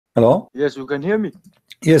Hello? Yes, you can hear me.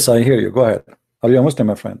 Yes, I hear you. Go ahead. Are you a Muslim,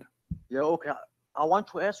 my friend? Yeah, okay. I want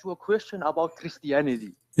to ask you a question about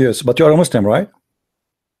Christianity. Yes, but you are a Muslim, right?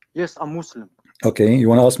 Yes, I'm Muslim. Okay, you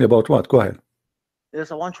want to ask me about what? Go ahead.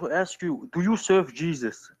 Yes, I want to ask you, do you serve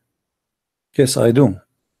Jesus? Yes, I do.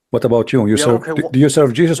 What about you? You Yeah, serve? okay. Do you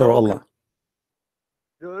serve Jesus Yeah, or okay.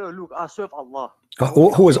 Allah? Look, I serve Allah.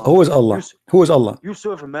 Who is Allah? Who is Allah? You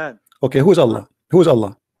serve a man. Okay, who is Allah? Who is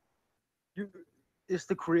Allah? You, it's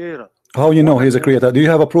the creator. How you know One he's a and only. creator? Do you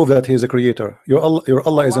have a proof that he is a creator? Your Allah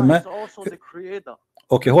is a Allah man. is also the creator.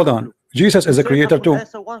 Okay, hold on. Jesus is a creator too.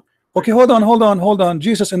 Okay, hold on.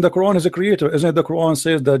 Jesus in the Quran is a creator. Isn't it the Quran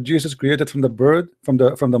says that Jesus created from the bird, from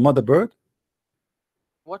the mother bird?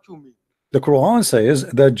 What you mean? The Quran says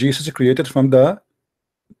that Jesus created from the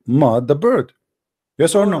mother bird.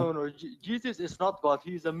 Yes or no? No. Jesus is not God.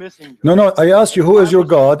 He is a messenger. No. I asked you who is your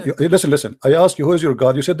God. Listen. I asked you who is your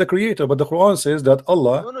God. You said the creator, but the Quran says that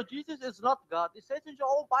Allah. No, Jesus is not God. It says in your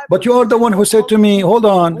own Bible. But you are the one who said to me, hold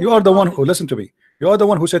on. You are the one who, listen to me. You are the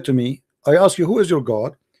one who said to me, I asked you who is your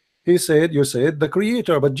God. You said the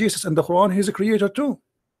creator, but Jesus in the Quran, he's a creator too.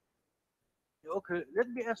 Okay, let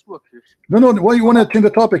me ask you a question. No. Why you want to change the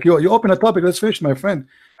topic? You open a topic. Let's finish, my friend.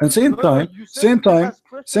 And same time.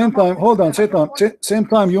 Hold on. Same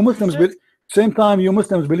time. You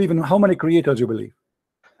Muslims believe in how many creators you believe?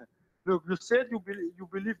 Look, you said you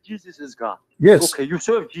believe Jesus is God. Yes. Okay, you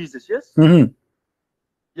serve Jesus. Yes.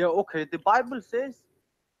 Yeah. Okay. The Bible says,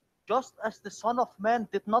 just as the Son of Man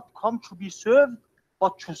did not come to be served,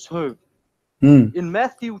 but to serve. In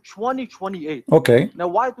Matthew 20:28. Okay. Now,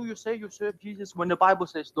 why do you say you serve Jesus when the Bible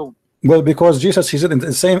says don't? Well, because Jesus, he said in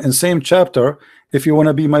the same chapter, if you want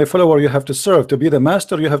to be my follower, you have to serve. To be the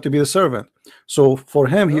master, you have to be the servant. So for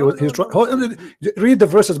him, read the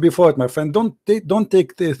verses before it, my friend. Don't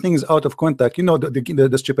take the things out of context. You know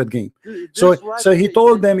the stupid game. So he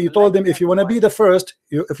told them, if you want to be the first,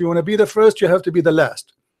 you have to be the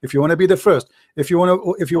last. If you want to be the first, if you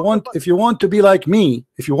want to be like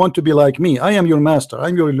me, I am your master,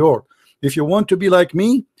 I'm your Lord. If you want to be like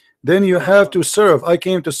me, then you have to serve. I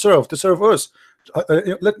came to serve us.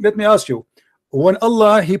 Let me ask you, when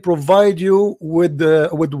Allah he provide you with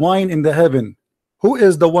wine in the heaven, who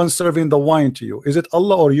is the one serving the wine to you? Is it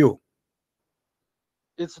Allah or you?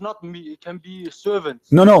 It's not me. It can be a servant.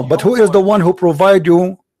 No. But who is the one who provide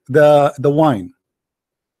you the wine?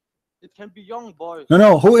 It can be young boy.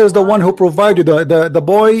 No. Who is the one who provided the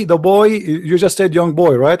boy? You just said young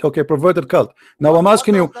boy, right? Okay, perverted cult. Now I'm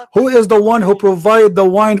asking you, who is the one who provided the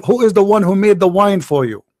wine? Who is the one who made the wine for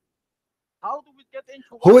you? How do we get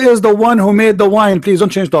into? Who is the one who made the wine? Please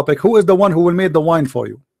don't change topic. Who is the one who will make the wine for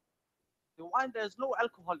you? The wine, there's no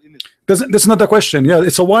alcohol in it. This is not the question. Yeah,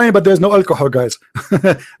 it's a wine, but there's no alcohol, guys.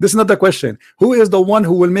 This is not the question. Who is the one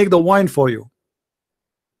who will make the wine for you?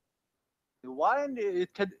 Wine,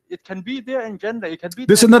 it can be there in gender. It can be.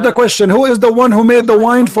 This is not the question. Who is the one who made the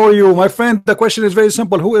wine for you, my friend? The question is very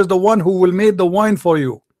simple. Who is the one who will make the wine for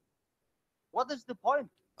you? What is the point?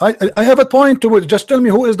 I have a point to it. Just tell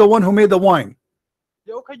me who is the one who made the wine.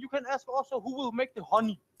 Yeah, okay. You can ask also who will make the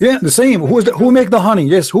honey. Yeah, the same. Who make the honey?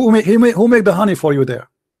 Yes, who make the honey for you there?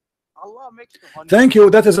 Allah makes the honey. Thank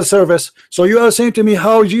you. That is a service. So you are saying to me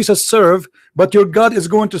how Jesus served, but your God is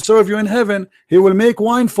going to serve you in heaven. He will make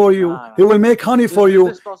wine for you. He will make honey for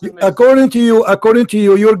you. According to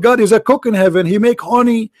you, your God is a cook in heaven. He make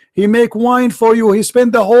honey. He make wine for you. He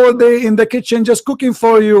spent the whole day in the kitchen just cooking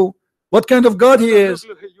for you. What kind of God he is?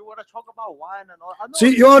 You want to talk about wine and all.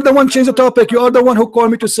 See, you are the one change the topic. You are the one who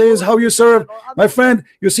called me to say is how you serve. My friend,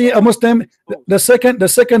 you see, a Muslim, the second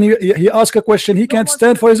he ask a question, he can't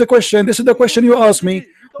stand for his question. This is the question you ask me.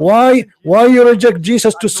 Why you reject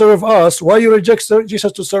Jesus to serve us? Why you reject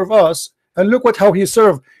Jesus to serve us? And look how he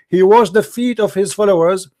served. He washed the feet of his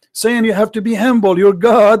followers, saying you have to be humble. Your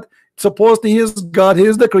God, supposedly he is God, he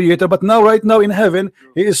is the creator, but right now in heaven,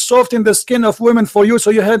 he is soft in the skin of women for you, so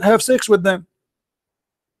you have sex with them.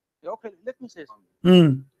 Okay, let me say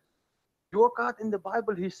something. Your God in the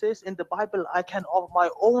Bible, he says in the Bible, I can of my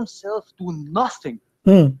own self do nothing.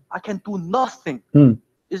 I can do nothing.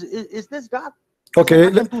 Is this God?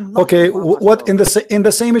 Okay. What in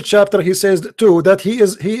the same chapter he says too that he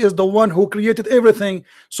is the one who created everything.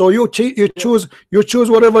 So you choose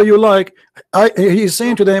whatever you like. He's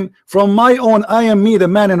saying to them, from my own, I am me, the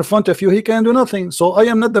man in front of you. He can do nothing. So I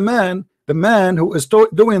am not the man. The man who is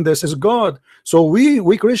doing this is God. So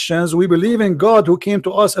we Christians, we believe in God who came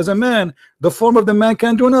to us as a man. The form of the man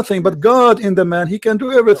can do nothing, but God in the man, he can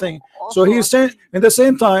do everything. So he's saying, in the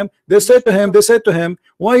same time, they said to him,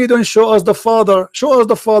 why you don't show us the Father? Show us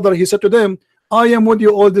the Father. He said to them, I am with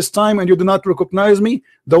you all this time and you do not recognize me?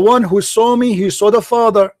 The one who saw me, he saw the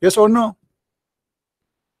Father. Yes or no?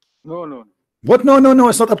 No, no. What? No, no, no,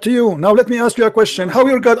 it's not up to you. Now let me ask you a question. How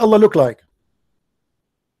your God Allah look like?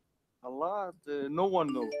 Allah, no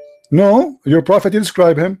one knows. No, your prophet, you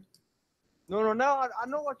describe him. No, no, now I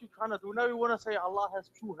know what you're trying to do. Now you want to say Allah has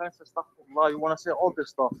two hands and stuff. Allah, you want to say all this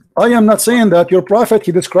stuff. I am not saying that. Your prophet,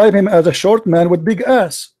 he described him as a short man with big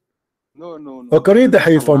ass. No, no, no. Okay, read the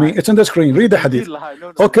hadith for me. It's on the screen. Read the hadith. No,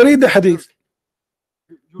 no. Okay, read the hadith.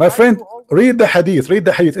 My like friend, read the hadith. Read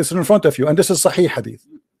the hadith. It's in front of you, and this is Sahih hadith.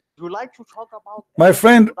 You like to talk about. My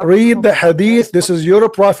friend, read the hadith. This is your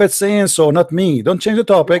prophet saying so, not me. Don't change the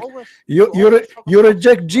topic. You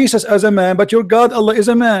reject Jesus as a man, but your God Allah is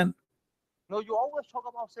a man. No, you always talk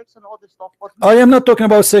about sex and all this stuff. But I am not talking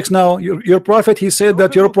about sex now. Your prophet, he said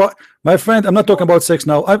that my friend, I'm not talking about sex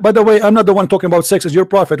now. By the way, I'm not the one talking about sex. It's your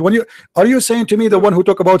prophet. When are you saying to me the one who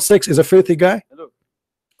talk about sex is a filthy guy? Hello.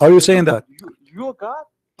 Are you saying that? Your God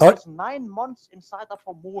was 9 months inside of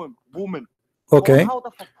a woman. Okay. Out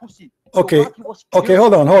of a pussy. Okay. Okay.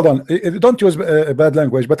 Hold on. Don't use bad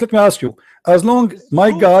language. But let me ask you: as long my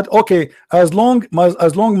God, okay, as long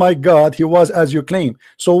my God, he was as you claim.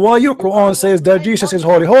 So why your Quran says that Jesus is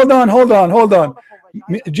holy? Hold on.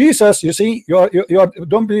 Jesus, you see, you are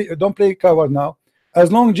don't play coward now. As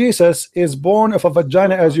long Jesus is born of a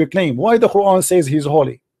vagina as you claim, why the Quran says he's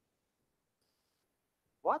holy?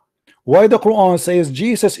 What? Why the Quran says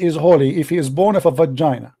Jesus is holy if he is born of a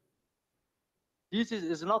vagina? Jesus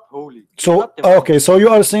is not holy. So okay, so you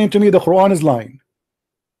are saying to me the Quran is lying?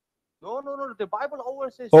 No. The Bible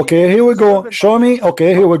always says. Okay, here we go. Show me.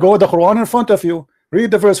 Okay, here we go. The Quran in front of you.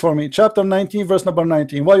 Read the verse for me. Chapter 19, verse number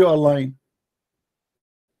 19. Why you are lying?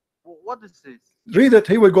 What is this? Read it.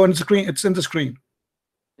 Here we go on the screen. It's in the screen.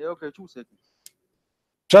 Yeah. Okay. 2 seconds.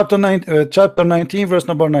 Chapter 19, verse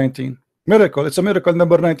number 19. Miracle. It's a miracle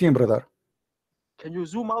number 19, brother. Can you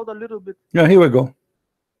zoom out a little bit? Yeah. Here we go.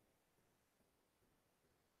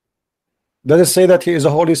 Does it say that he is a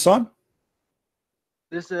holy son?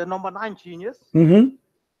 This number 19, yes?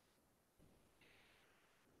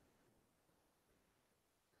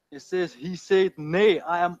 It says, he said, nay,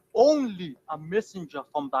 I am only a messenger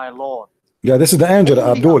from thy Lord. Yeah, this is the angel,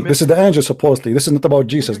 Abdul. This is the angel, supposedly. This is not about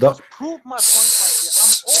Jesus. Prove my point right here.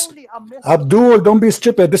 I'm only a messenger. Abdul, don't be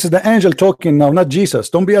stupid. This is the angel talking now, not Jesus.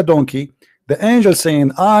 Don't be a donkey. The angel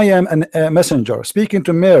saying, I am a messenger, speaking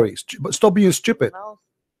to Mary. Stop being stupid.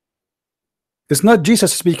 It's not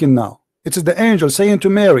Jesus speaking now. It's the angel saying to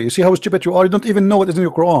Mary. You see how stupid you are? You don't even know what is in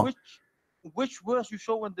your Quran. Which verse you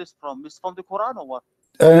showing this from? It's from the Quran or what?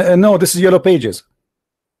 No, this is Yellow Pages.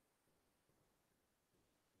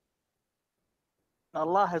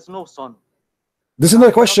 Allah has no son. This is not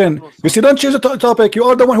a question. You see, don't change the topic. You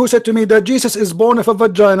are the one who said to me that Jesus is born of a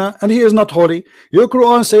vagina and he is not holy. Your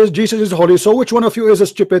Quran says Jesus is holy. So which one of you is a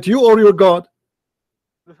stupid? You or your God?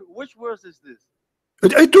 Which verse is this?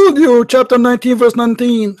 I told you, chapter 19, verse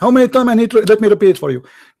 19. How many times I need to let me repeat it for you?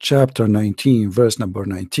 Chapter 19, verse number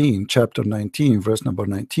 19. Chapter 19, verse number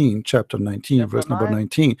 19. Chapter 19, verse number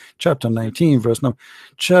 19. Chapter 19, verse number.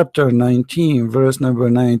 Chapter 19, verse number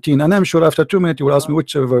 19. And I'm sure after 2 minutes you will ask me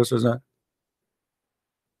which verse is that.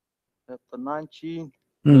 Chapter 19,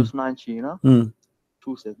 verse 19. Huh?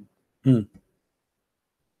 2 seconds.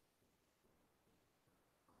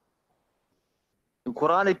 The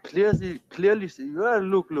Quran clearly says,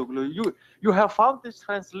 look, you have found this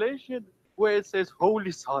translation where it says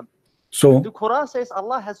Holy Son. So the Quran says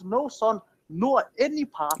Allah has no son, nor any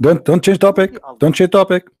part. Don't change topic. Don't change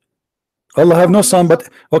topic. Allah have no son, but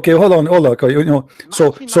okay, hold on. Okay, you know.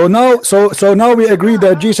 So now we agree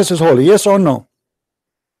that Jesus is holy. Yes or no?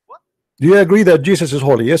 What? Do you agree that Jesus is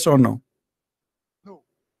holy? Yes or no? No.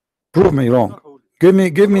 Prove me wrong. Give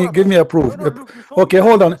me a proof. Okay,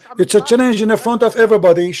 hold on. It's a challenge in the front of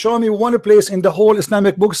everybody. Show me one place in the whole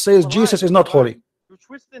Islamic book says Jesus is not holy. You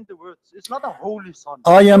twisting the words. It's not a holy son.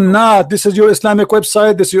 I am not. This is your Islamic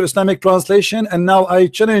website. This is your Islamic translation. And now I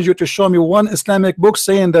challenge you to show me one Islamic book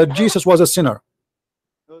saying that Jesus was a sinner.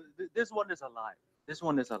 No, this one is a lie. This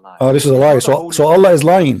one is a lie. Oh, this is a lie. So Allah is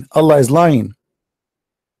lying. Allah is lying.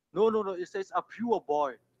 No. It says a pure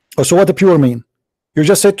boy. Oh, so what the pure mean? You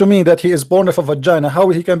just said to me that he is born of a vagina. How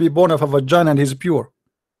he can be born of a vagina and he's pure?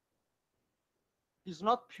 He's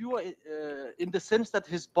not pure in the sense that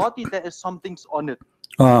his body, there is some things on it.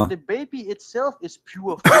 The baby itself is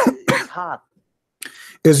pure. It's hard.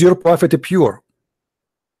 Is your prophet pure?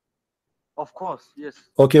 Of course, yes.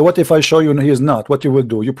 Okay, what if I show you he is not? What you will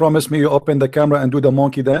do? You promise me you open the camera and do the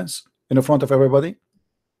monkey dance in front of everybody?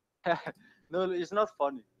 No, it's not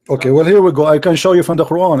funny. Okay, well here we go. I can show you from the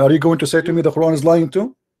Quran. Are you going to say to me the Quran is lying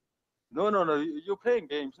too? No, you're playing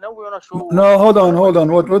games. Now we wanna show. No, hold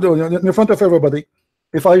on. What in front of everybody?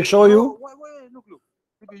 If I show you,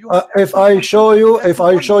 Look. if I show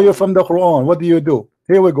you from the Quran, what do you do?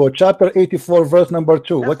 Here we go, chapter 84, verse number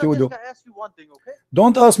 2. What do you do? Ask you one thing, okay?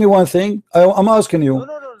 Don't ask me one thing. I'm asking you.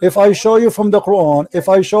 If I show you from the Quran,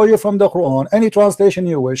 any translation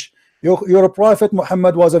you wish, your prophet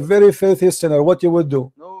Muhammad was a very filthy sinner, what you would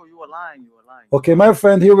do? No, you are lying. Okay, my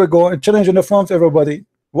friend, here we go. A challenge in the front of everybody.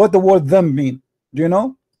 What the word them mean? Do you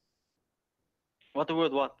know? What the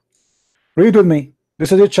word what? Read with me.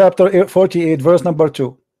 This is chapter 48, verse number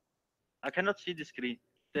 2. I cannot see the screen.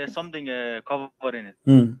 There's something covered in it.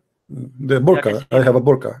 The burqa. I have a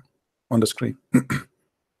burqa on the screen.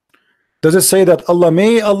 Does it say that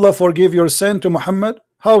may Allah forgive your sin to Muhammad?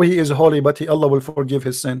 How he is holy, but Allah will forgive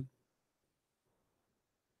his sin?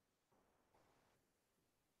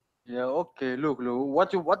 Yeah, okay. Look.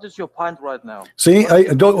 What is your point right now? See,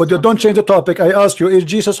 don't change the topic. I asked you, is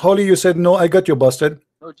Jesus holy? You said no. I got you busted.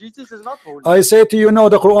 No, Jesus is not holy. I said to you, no,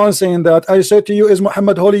 the Quran saying that. I said to you, is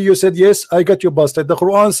Muhammad holy? You said yes. I got you busted. The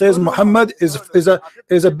Quran says Muhammad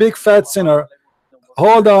is a big fat sinner.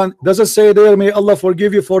 Hold on. Does it say there, may Allah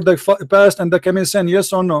forgive you for the past and the coming sin?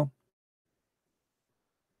 Yes or no?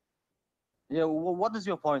 Yeah. What is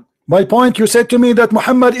your point? My point, you said to me that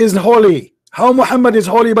Muhammad is holy. How Muhammad is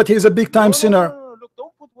holy, but he is a big time sinner? No, look,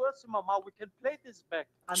 don't put words in my mouth. We can play this back.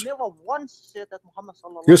 I never once said that Muhammad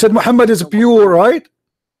sallallahu. You said Muhammad is pure, right?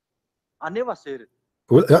 I never said it.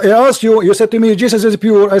 Well, I asked you. You said to me Jesus is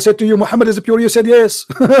pure. I said to you Muhammad is pure. You said yes.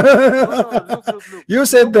 Look. You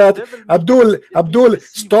said that. Abdul,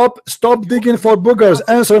 stop digging for boogers.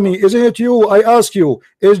 Answer me. Isn't it you? I asked you.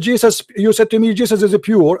 Is Jesus? You said to me Jesus is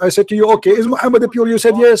pure. I said to you, okay. Is Muhammad pure? You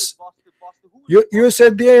said yes. You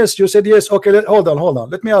said yes. You said yes. Okay. Hold on.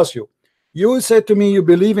 Let me ask you. You said to me you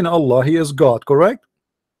believe in Allah. He is God. Correct?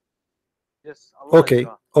 Yes. Allah okay. Is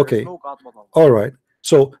God. Okay. No God but Allah. All right.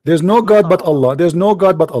 So there's no God but Allah. There's no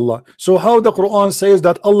God but Allah. So how the Quran says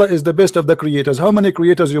that Allah is the best of the creators? How many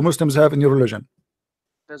creators you Muslims have in your religion?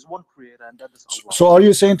 There's one creator, and that is Allah. So are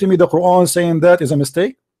you saying to me the Quran saying that is a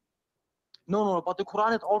mistake? No. But the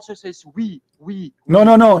Quran it also says we.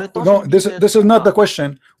 No. This is not the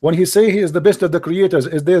question. When he say he is the best of the creators,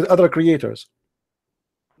 is there other creators?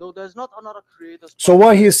 No, there's not another creator. So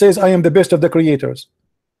why he says I am the best of the creators?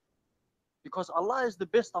 Because Allah is the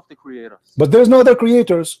best of the creators. But there's no other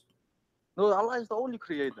creators. No, Allah is the only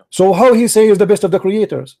creator. So how he say he is the best of the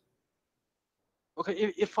creators? Okay,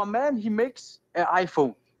 if a man he makes an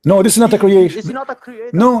iPhone. No, this is not a creation. Is he not a creator?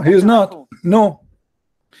 No, he is not. IPhone? No.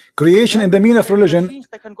 Creation in the meaning of religion.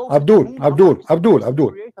 Abdul.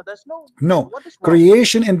 No.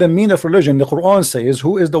 Creation in the meaning of religion. The Quran says,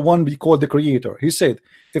 who is the one we call the creator? He said,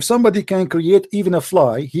 if somebody can create even a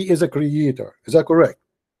fly, he is a creator. Is that correct?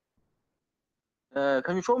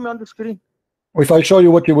 Can you show me on the screen? If I show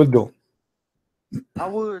you, what you will do? I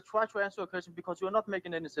will try to answer a question because you're not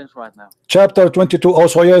making any sense right now. Chapter 22.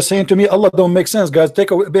 Also, you're saying to me, Allah don't make sense, guys.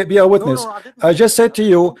 Be a witness. No, I just said to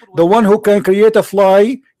you, the one who can create a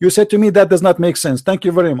fly. You said to me that does not make sense. Thank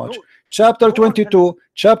you very much. Chapter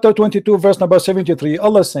 22, verse number 73.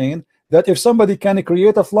 Allah saying that if somebody can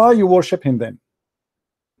create a fly, you worship him then.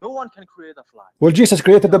 No one can create a fly. Well, Jesus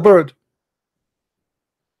created the bird.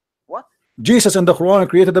 What? Jesus in the Quran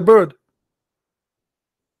created the bird.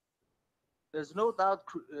 There's no doubt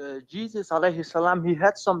Jesus alayhi salam, he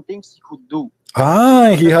had some things he could do.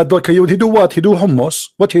 He had, okay, he do what? He do hummus.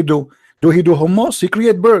 What he do? Do he do hummus? He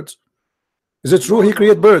create birds. Is it true he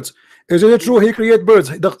create birds? Is it true he create birds?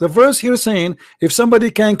 The verse here saying, if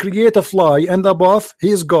somebody can create a fly and above, he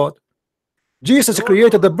is God. Jesus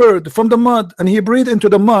created the bird from the mud, and he breathed into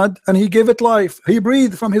the mud, and he gave it life. He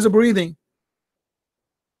breathed from his breathing.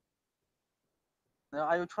 Now,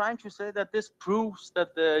 are you trying to say that this proves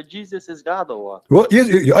that Jesus is God or what? Well,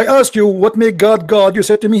 yes, I asked you what make God God. You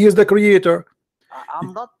said to me he is the creator.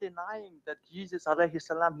 I'm not denying that Jesus alayhi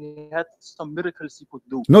salam, he had some miracles he could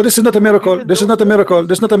do. No, this is not a miracle. This is not a miracle.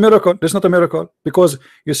 This is not a miracle. This is not a miracle. Because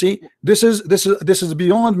you see, this is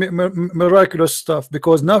beyond miraculous stuff.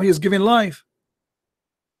 Because now he is giving life.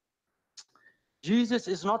 Jesus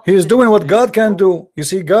is not. He is doing what God can do. You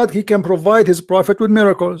see, God, he can provide his prophet with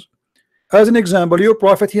miracles. As an example, your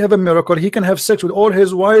prophet, he have a miracle. He can have sex with all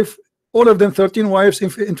his wife, all of them 13 wives in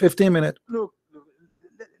 15 minutes. Look,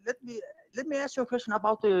 let me ask you a question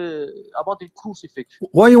about the crucifixion.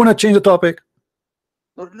 Why you want to change the topic?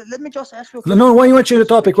 No, let me just ask you. No, why you want to change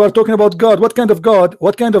the topic? We are talking about God. What kind of God?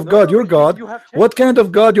 What kind of God? Your God. What kind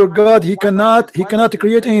of God? Your God. He cannot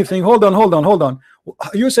create anything. Hold on.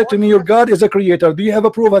 You said to me your God is a creator. Do you have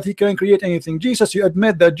a proof that he can create anything? Jesus, you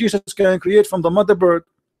admit that Jesus can create from the mother bird.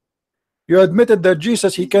 You admitted that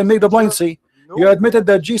Jesus, he can make the blind see. You admitted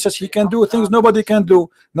that Jesus, he can do things nobody can do.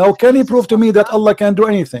 Now, can you prove to me that Allah can do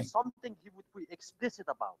anything? Something he would be explicit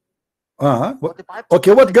about.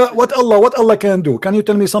 Okay, what Allah can do? Can you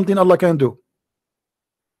tell me something Allah can do?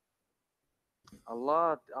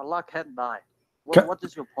 Allah can't die. What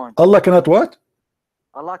is your point? Allah cannot what?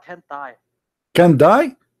 Allah can't die. Can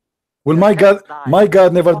die? Well, my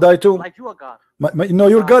God never died too. Like your God. No,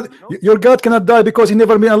 your God cannot die because he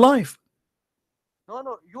never been alive.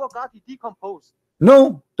 No, your God, he decomposed.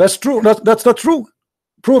 No, that's true. That's not true.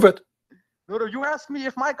 Prove it. No, you ask me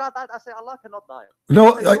if my God died, I say Allah cannot die.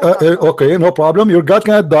 No, okay, no problem. Your God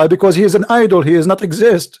cannot die because he is an idol. He does not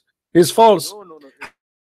exist. He is false. No.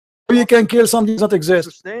 You can kill something that does not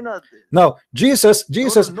exist. Now, Jesus,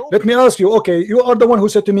 let me ask you, okay, you are the one who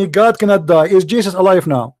said to me, God cannot die. Is Jesus alive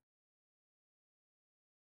now?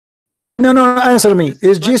 No, answer me.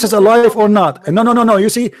 Is Jesus alive or not? No. You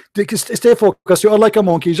see, stay focused. You are like a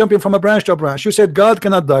monkey jumping from a branch to a branch. You said God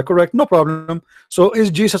cannot die, correct? No problem. So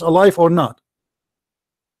is Jesus alive or not?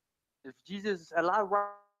 If Jesus is alive,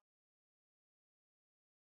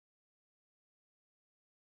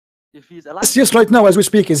 if he's alive, yes, right now as we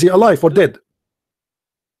speak, is he alive or dead?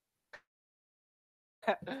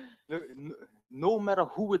 No matter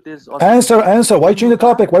who it is. Answer. Why change the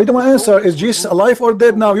topic? Why don't I answer? Is Jesus alive or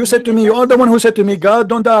dead now? You said to me, you are the one who said to me, God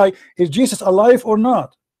don't die. Is Jesus alive or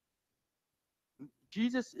not?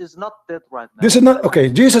 Jesus is not dead right now. This is not okay.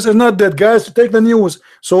 Jesus is not dead, guys. Take the news.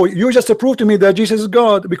 So you just prove to me that Jesus is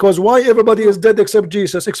God, because why everybody is dead except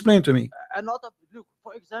Jesus? Explain to me. Another look,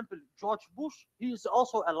 for example, George Bush, he is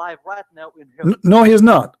also alive right now in hell. No, he's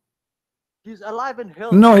not. He's alive in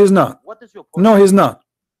hell. No, he's not. What is your point? No, he's not.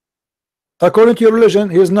 According to your religion,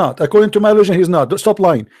 he is not. According to my religion, he's not. Stop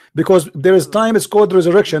lying. Because there is time, it's called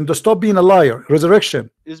resurrection. To stop being a liar. Resurrection.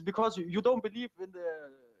 It's because you don't believe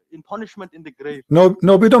in punishment in the grave. No,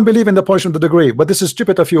 we don't believe in the punishment of the grave. But this is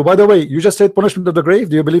stupid of you. By the way, you just said punishment of the grave.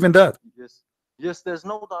 Do you believe in that? Yes, there's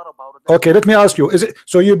no doubt about it. Okay, let me ask you. Is it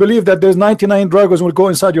so you believe that there's 99 dragons will go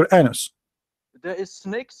inside your anus? There is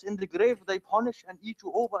snakes in the grave. They punish and eat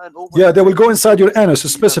you over and over. Yeah, they will go inside your anus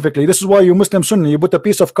specifically. This is why you Muslim Sunni, you put a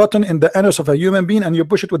piece of cotton in the anus of a human being and you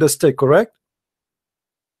push it with a stick, correct?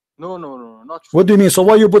 No, not true. What do you mean? So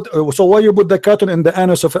why you put the cotton in the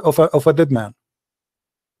anus of a dead man?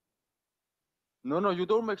 No, you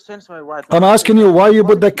don't make sense right now. I'm asking you why you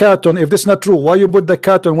put the cotton. If this is not true, why you put the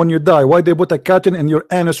cotton when you die? Why they put a cotton in your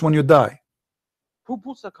anus when you die? Who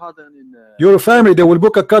puts a cotton in? Your family, they will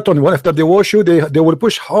book a cotton. After they wash you, they will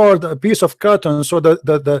push hard a piece of cotton so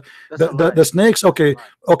the snakes. Okay,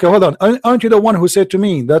 hold on. Aren't you the one who said to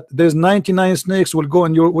me that there's 99 snakes will go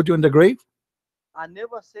with you in the grave? I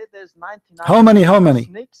never said there's 99. How many?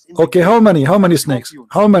 Okay, how many snakes?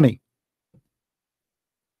 How many?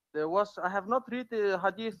 There was. I have not read the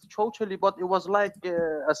hadith totally, but it was like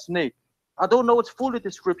a snake. I don't know its full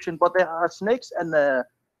description, but there are snakes and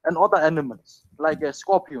other animals like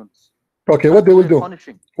scorpions. Okay, what they will do?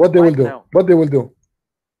 What they will do? What they will do?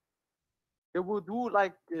 They will do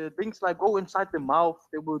like things like go inside the mouth.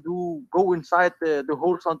 They will go inside the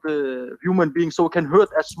holes on the human being, so it can hurt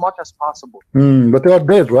as much as possible. But they are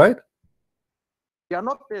dead, right? They are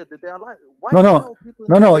not dead. They are like. No.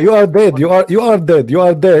 You are dead. You are dead. You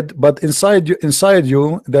are dead. But inside you,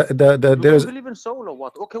 there is. You believe in soul or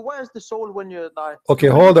what? Okay, where is the soul when you die? Okay,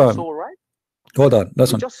 hold on. Soul, right? Hold on,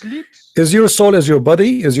 listen. It just sleeps. Is your soul as your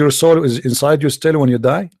body? Is your soul is inside you still when you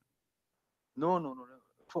die? No.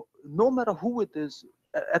 No matter who it is,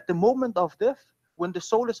 at the moment of death, when the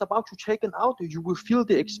soul is about to taken out, you will feel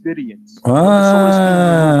the experience.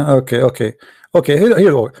 Okay.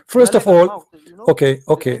 Here. First of all, okay.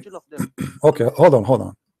 Hold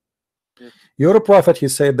on. Yes. Your prophet, he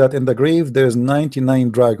said that in the grave there's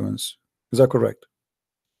 99 dragons. Is that correct?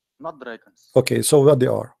 Not dragons. Okay, so what they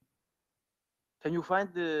are? Can you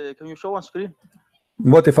show on screen?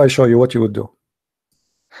 What if I show you? What you would do?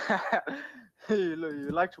 You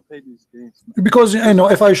like to play these games. Because I know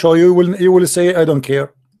if I show you, you will say I don't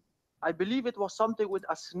care. I believe it was something with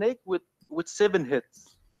a snake with 7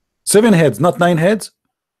 heads. 7 heads, not 9 heads.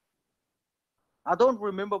 I don't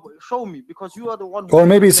remember. Show me, because you are the one. Or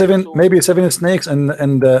maybe 7 snakes and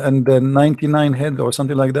 99 heads or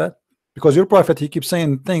something like that. Because your prophet, he keeps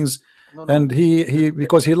saying things. No. And he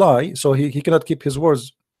because he lie, so he cannot keep his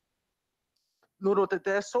words. No,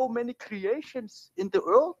 there are so many creations in the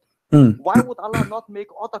earth. Why would Allah not make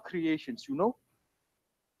other creations?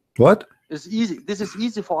 What? It's easy. This is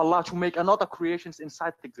easy for Allah to make another creations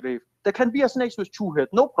inside the grave. There can be a snake with 2 heads,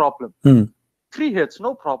 no problem. 3 hits,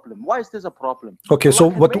 no problem. Why is this a problem? Okay, Allah so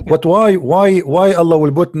can what? make it. What? Why Allah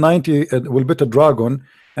will put 90? Will put a dragon,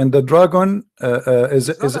 and the dragon It's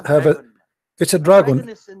is not a have a. dragon. It's a A dragon. dragon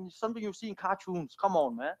is something you see in cartoons. Come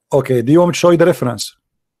on, man. Okay, do you want me to show you the reference?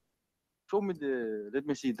 Show me let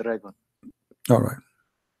me see dragon. All right.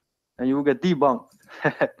 And you will get debunked.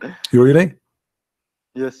 You really?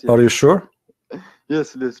 Yes, Are you sure?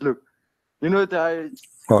 yes, look. You know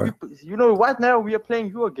All right. you know, right now we are playing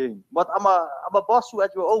your game, but I'm a boss you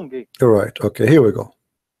at your own game. All right. Okay, here we go.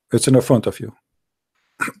 It's in the front of you.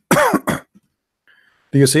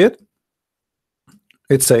 Do you see it?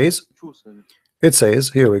 It says,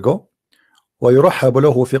 here we go. ويرحب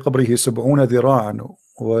له في قبره 70 ذراعا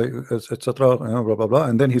etc. blah blah blah,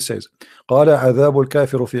 and then he says قال عذاب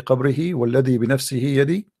الكافر في قبره والذي بنفسه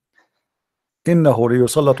يدي إنه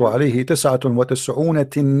ليسلط عليه 99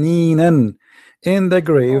 تنينا. In the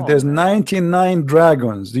grave there's 99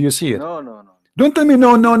 dragons. Do you see it? No. Don't tell me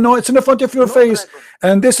no, it's in the front of your face. Dragon.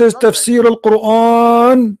 And this is تفسير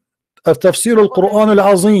القرآن, تفسير القرآن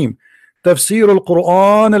العظيم, تفسير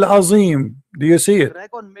القرآن العظيم. Do you see it?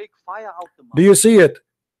 Dragon make fire out the mouth. Do you see it?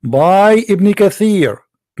 By Ibn Kathir.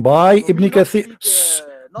 By Ibn Kathir.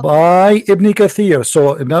 By Ibn Kathir.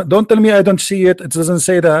 So don't tell me I don't see it. It doesn't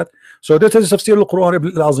say that. So this is Tafsir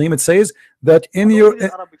al-Quran al-Azim. It says that in your...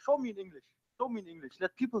 Show me in English. Show me in English.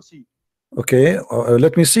 Let people see. Okay,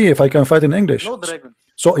 let me see if I can fight in English. No dragon.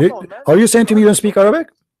 So are you saying to me you don't speak Arabic?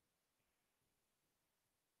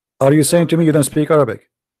 Are you saying to me you don't speak Arabic?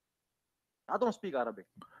 I don't speak Arabic.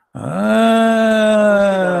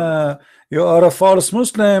 You are a false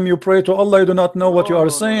Muslim. You pray to Allah. You do not know what you are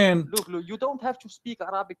saying. Look, you don't have to speak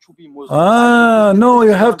Arabic to be Muslim. No,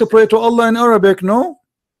 you have to pray to Allah in Arabic. No,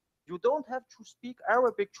 you don't have to speak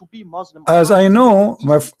Arabic to be Muslim. As I know,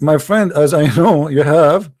 my friend, as I know, you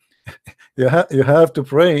have to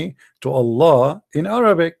pray to Allah in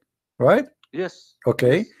Arabic, right? Yes.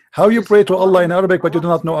 Okay. How you pray to Allah in Arabic but you do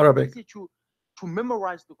not know Arabic? To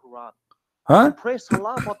memorize the Quran. Huh? I pray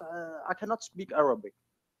Salah, but I cannot speak Arabic.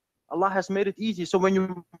 Allah has made it easy. So when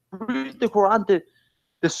you read the Quran,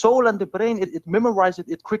 the soul and the brain, it memorizes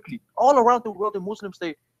it quickly. All around the world, the Muslims,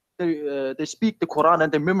 they speak the Quran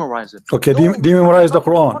and they memorize it. Okay, do you memorize the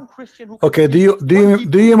Quran? Okay,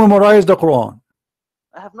 do you memorize the Quran?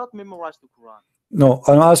 I have not memorized the Quran. No,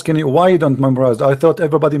 I'm asking you why you don't memorize. I thought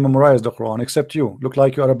everybody memorized the Quran except you. Look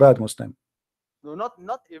like you are a bad Muslim. No, not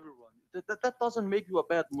everyone. That doesn't make you a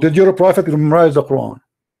bad Muslim. Did your prophet memorize the Quran?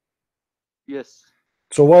 Yes.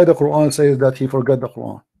 So why the Quran says that he forgot the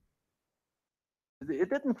Quran? It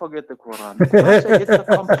didn't forget the Quran. The Quran says it's a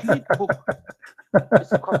complete book.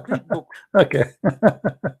 It's a complete book. Okay.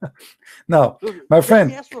 Now, my friend.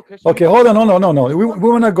 Okay, hold on. No. We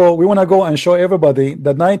want to go and show everybody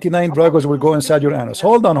that 99 dragons will go inside your anus.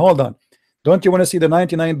 Hold on. Don't you want to see the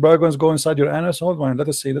 99 dragons go inside your anus? Hold on. Let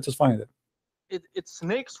us see. Let us find it. It's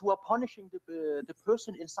snakes who are punishing the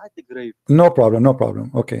person inside the grave. No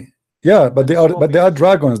problem. Okay. Yeah, but they are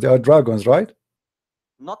dragons. They are dragons, right?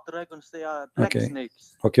 Not dragons. They are black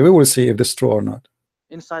snakes. Okay, we will see if this is true or not.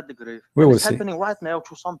 Inside the grave. We will see. It's happening right now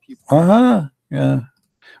to some people. Yeah.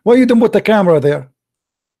 Why you don't put the camera there?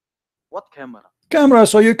 What camera? Camera,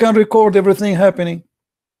 so you can record everything happening.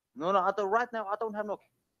 No. Right now I don't have no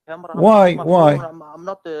camera. Why? I'm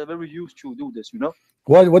not very used to do this. You know.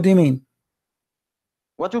 What do you mean?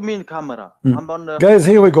 What do you mean camera? I'm on. Guys,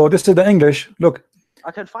 here we go. This is the English. Look. I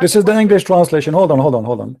can find this is the English translation. Hold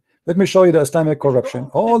on. Let me show you the Islamic corruption.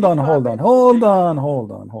 Hold on.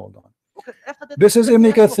 Okay, this is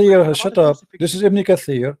Ibn Kathir. Shut up. This is Ibn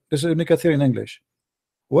Kathir. This is Ibn Kathir in English.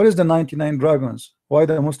 What is the 99 dragons? Why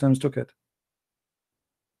the Muslims took it?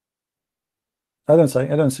 I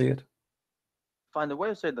don't see it. Find the way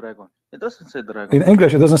you say dragon. It doesn't say dragon. In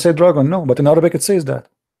English, it doesn't say dragon. No, but in Arabic, it says that.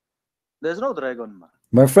 There's no dragon, man.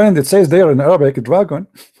 My friend, it says there in Arabic, dragon.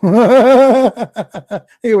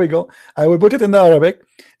 Here we go. I will put it in the Arabic.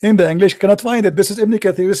 In the English, cannot find it. This is Ibn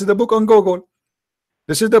Kathir. This is the book on Google.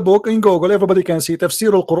 This is the book in Google. Everybody can see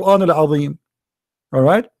Tafsir al-Quran al-Azim. All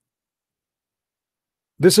right.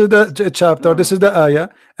 This is the chapter. This is the ayah,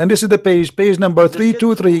 and this is the page number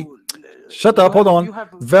 323. Shut up. Hold on.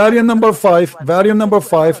 Variant number 5.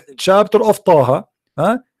 Chapter of Taha.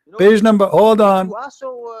 Page number, hold on.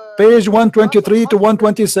 Page 123 to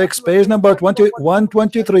 126. Page number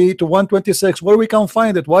 123 to 126. Where we can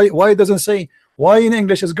find it? Why it doesn't say? Why in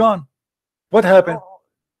English is gone? What happened?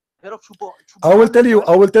 I will tell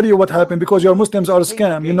you what happened, because your Muslims are a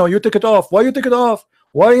scam. You know, you took it off. Why you took it off?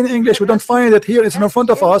 Why in English we don't find it here? It's in front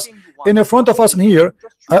of us. In front of us in here.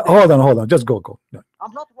 Hold on. Just go.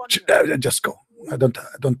 I'm not Just go. I don't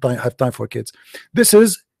have time for kids. This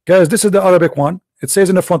is Guys, this is the Arabic one. It says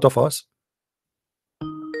in the front of us.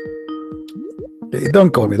 Hey,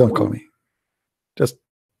 don't call me. Don't call me. Just,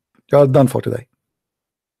 you're done for today.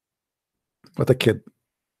 What a kid.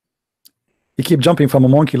 You keep jumping from a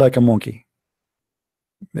monkey like a monkey.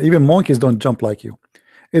 Even monkeys don't jump like you.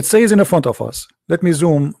 It says in the front of us. Let me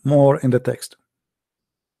zoom more in the text.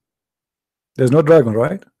 There's no dragon,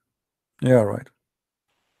 right? Yeah, right.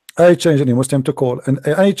 I change any Muslim to call, and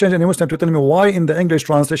I change any Muslim to tell me why in the English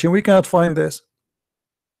translation we cannot find this.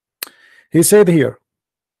 He said here,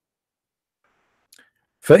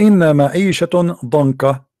 فإن معيشة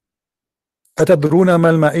ضنكة. أتدرون ما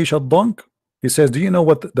المعيشة الضنك? He says, do you know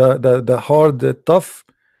what the hard, tough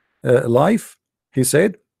life? He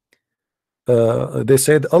said, they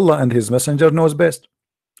said Allah and His Messenger knows best.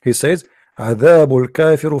 He says, عذاب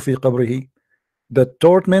الكافر في قبره. The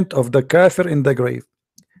torment of the kafir in the grave.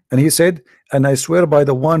 And he said, and I swear by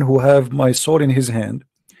the one who have my soul in his hand,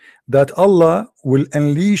 that Allah will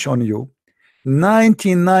unleash on you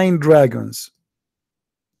 99 dragons.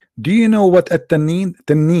 Do you know what at-tannin?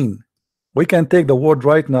 Tannin. We can take the word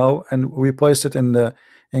right now and we place it in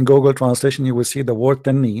Google translation. You will see the word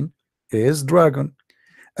tannin is dragon.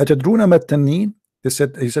 Atadruna mat tannin? He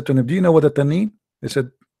said to him, do you know what a tannin? He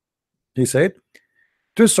said, 99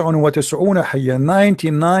 حية,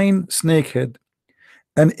 99 snake head.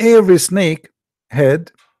 And every snake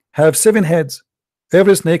head have 7 heads.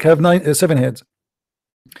 Every snake have 7 heads.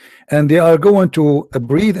 And they are going to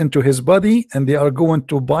breathe into his body, and they are going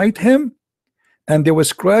to bite him, and they will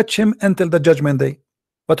scratch him until the judgment day.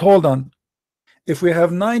 But hold on, if we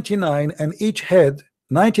have 99 and each head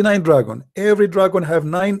 99 dragon, every dragon have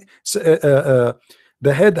 9, the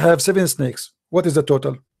head have 7 snakes, what is the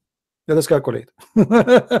total? Let us calculate.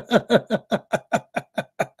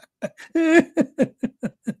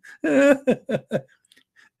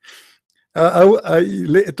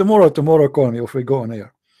 Tomorrow call me if we go on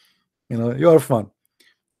air. You know, you are fun.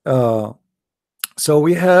 So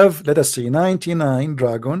we have, let us see, 99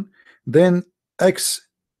 dragon, then x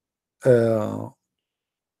 7,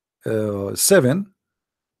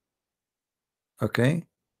 okay,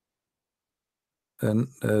 and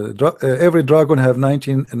every dragon have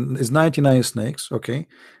 19 and is 99 snakes, okay,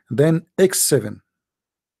 then x7,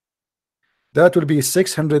 that will be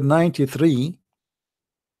 693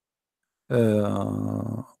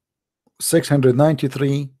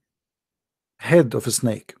 693 head of a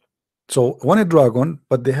snake. So one dragon,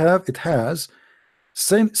 but it has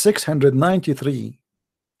 693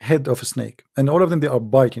 head of a snake, and all of them, they are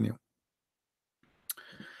biting you.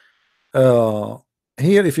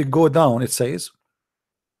 Here if you go down, it says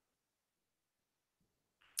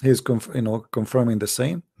he's confirming the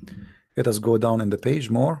same. Let us go down in the page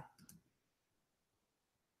more.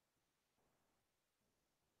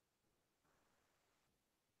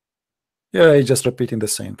 Yeah, he's just repeating the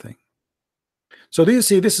same thing. So do you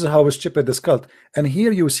see, this is how stupid this cult. And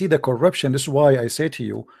here you see the corruption. This is why I say to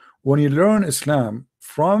you, when you learn Islam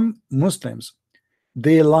from Muslims,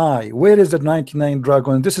 they lie. Where is the 99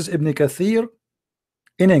 dragon? This is Ibn Kathir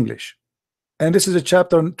in English, and this is a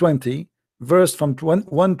chapter 20, verse from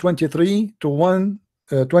 123 to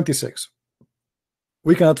 126.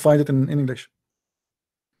 We cannot find it in English.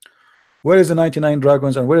 Where is the 99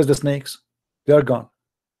 dragons and where is the snakes? They are gone.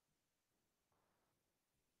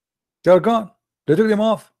 They are gone. They took them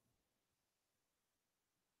off.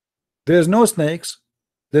 There's no snakes,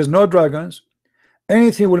 there's no dragons.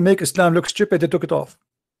 Anything will make Islam look stupid, they took it off.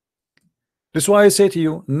 That's why I say to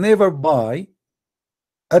you, never buy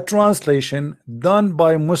a translation done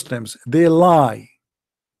by Muslims. They lie.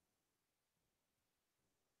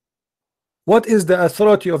 What is the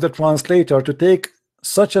authority of the translator to take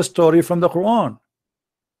such a story from the Quran?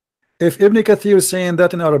 If Ibn Kathir is saying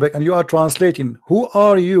that in Arabic and you are translating, who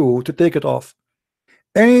are you to take it off?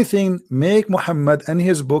 Anything make Muhammad and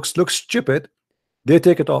his books look stupid, they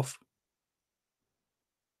take it off.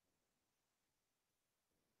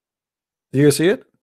 Do you see it?